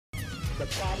The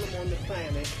problem on the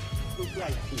planet is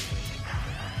white people.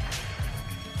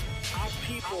 Our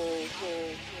people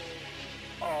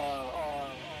are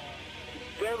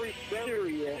very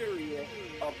serious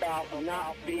about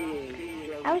not being.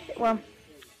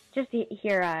 Just to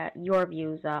hear your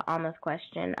views on this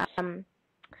question.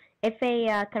 If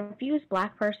a confused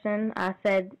black person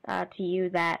said to you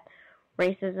that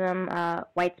racism,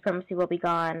 white supremacy will be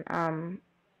gone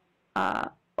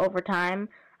over time,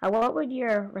 what would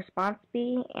your response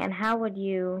be, and how would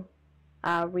you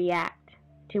react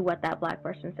to what that black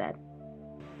person said?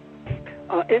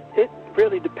 It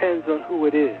really depends on who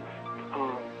it is.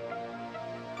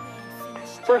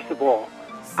 First of all,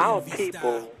 our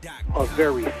people are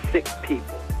very sick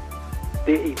people.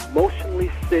 They're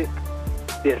emotionally sick.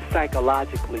 They're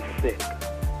psychologically sick.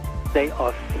 They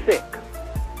are sick.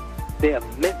 They are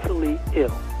mentally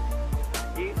ill.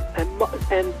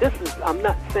 And this is, I'm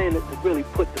not saying it to really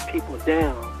put the people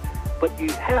down, but you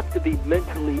have to be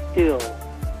mentally ill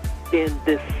in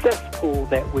this cesspool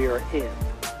that we are in.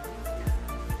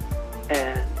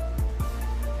 And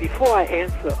before I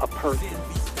answer a person,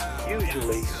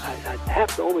 usually I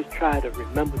have to always try to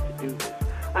remember to do this.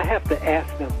 I have to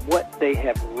ask them what they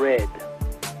have read.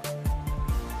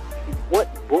 What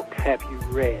books have you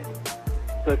read?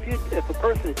 So if a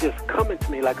person is just coming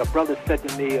to me, like a brother said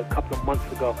to me a couple of months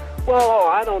ago, well,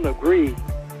 I don't agree,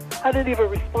 I didn't even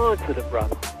respond to the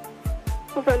brother,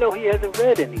 because I know he hasn't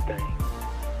read anything.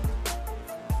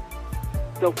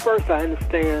 So first I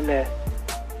understand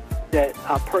that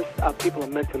our people are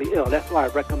mentally ill. That's why I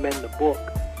recommend the book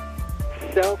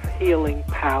Self-Healing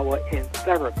Power in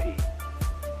Therapy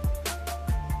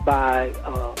by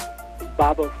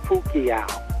Baba Fukiao.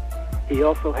 He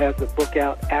also has a book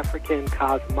out, African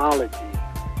Cosmology.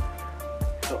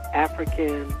 So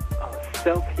African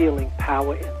self-healing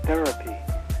power in therapy,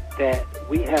 that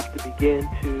we have to begin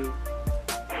to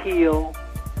heal.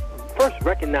 First,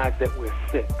 recognize that we're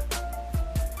sick.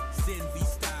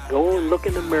 Go and look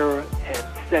in the mirror and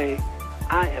say,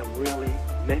 I am really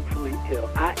mentally ill.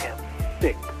 I am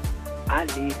sick. I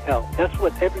need help. That's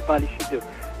what everybody should do.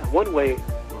 And one way,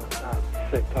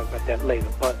 I'll talk about that later,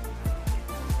 but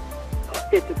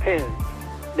it depends.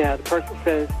 Now, the person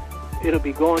says it'll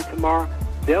be gone tomorrow.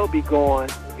 They'll be gone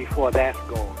before that's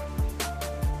gone.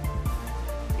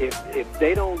 If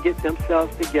they don't get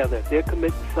themselves together, if they're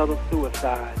committing subtle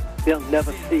suicide, they'll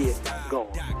never see it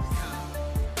gone.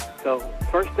 So,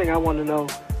 first thing I want to know,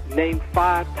 name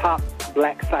 5 top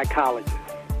black psychologists.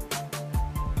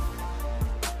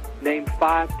 Name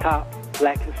 5 top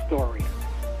black historians.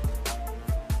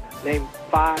 Name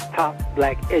 5 top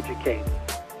black educators.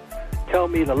 Tell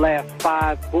me the last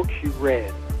 5 books you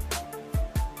read.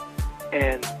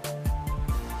 And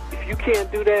if you can't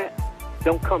do that,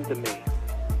 don't come to me.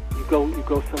 You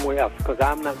go somewhere else, because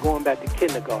I'm not going back to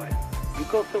kindergarten. You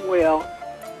go somewhere else,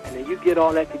 and then you get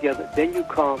all that together. Then you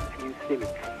come and you see me.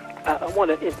 I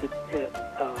want to interject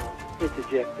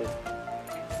this.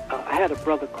 I had a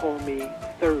brother call me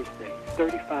Thursday,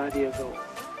 35 years old,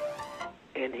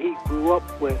 and he grew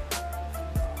up with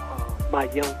my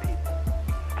young people.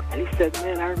 And he said,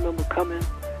 man, I remember coming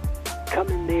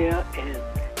there, and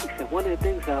he said, one of the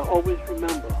things I always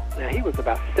remember, now he was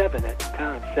about 7 at the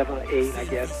time, 7 or 8, I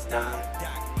guess, 9.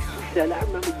 He said, I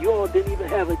remember you all didn't even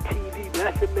have a TV. And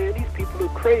I said, man, these people are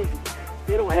crazy.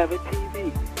 They don't have a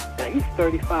TV. Now, he's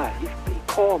 35. He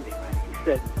called me, right? He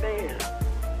said, man,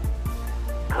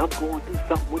 I'm going through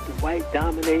something with the white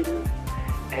dominators,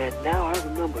 and now I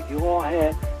remember you all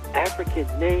had African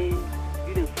names.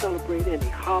 You didn't celebrate any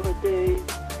holidays.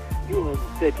 You were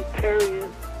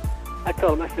vegetarian. I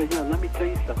told him, I said, let me tell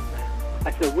you something, man.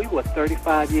 I said, we were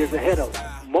 35 years ahead of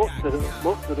most of the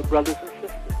brothers and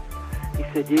sisters. He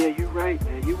said, yeah, you're right,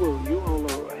 man. You all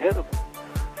are ahead of them.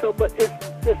 So, but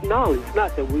it's knowledge. It's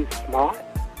not that we're smart.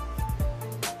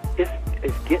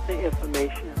 It's getting the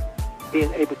information,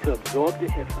 being able to absorb the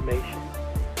information,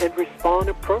 and respond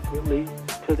appropriately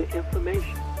to the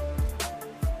information.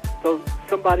 So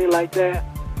somebody like that,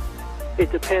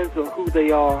 it depends on who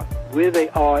they are, where they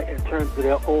are in terms of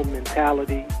their own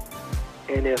mentality.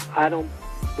 And if I don't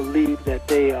believe that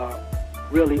they are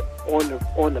really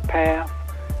on the path,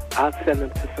 I'll send them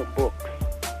to some books.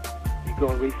 You go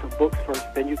and read some books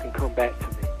first, then you can come back to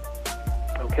me.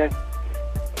 Okay?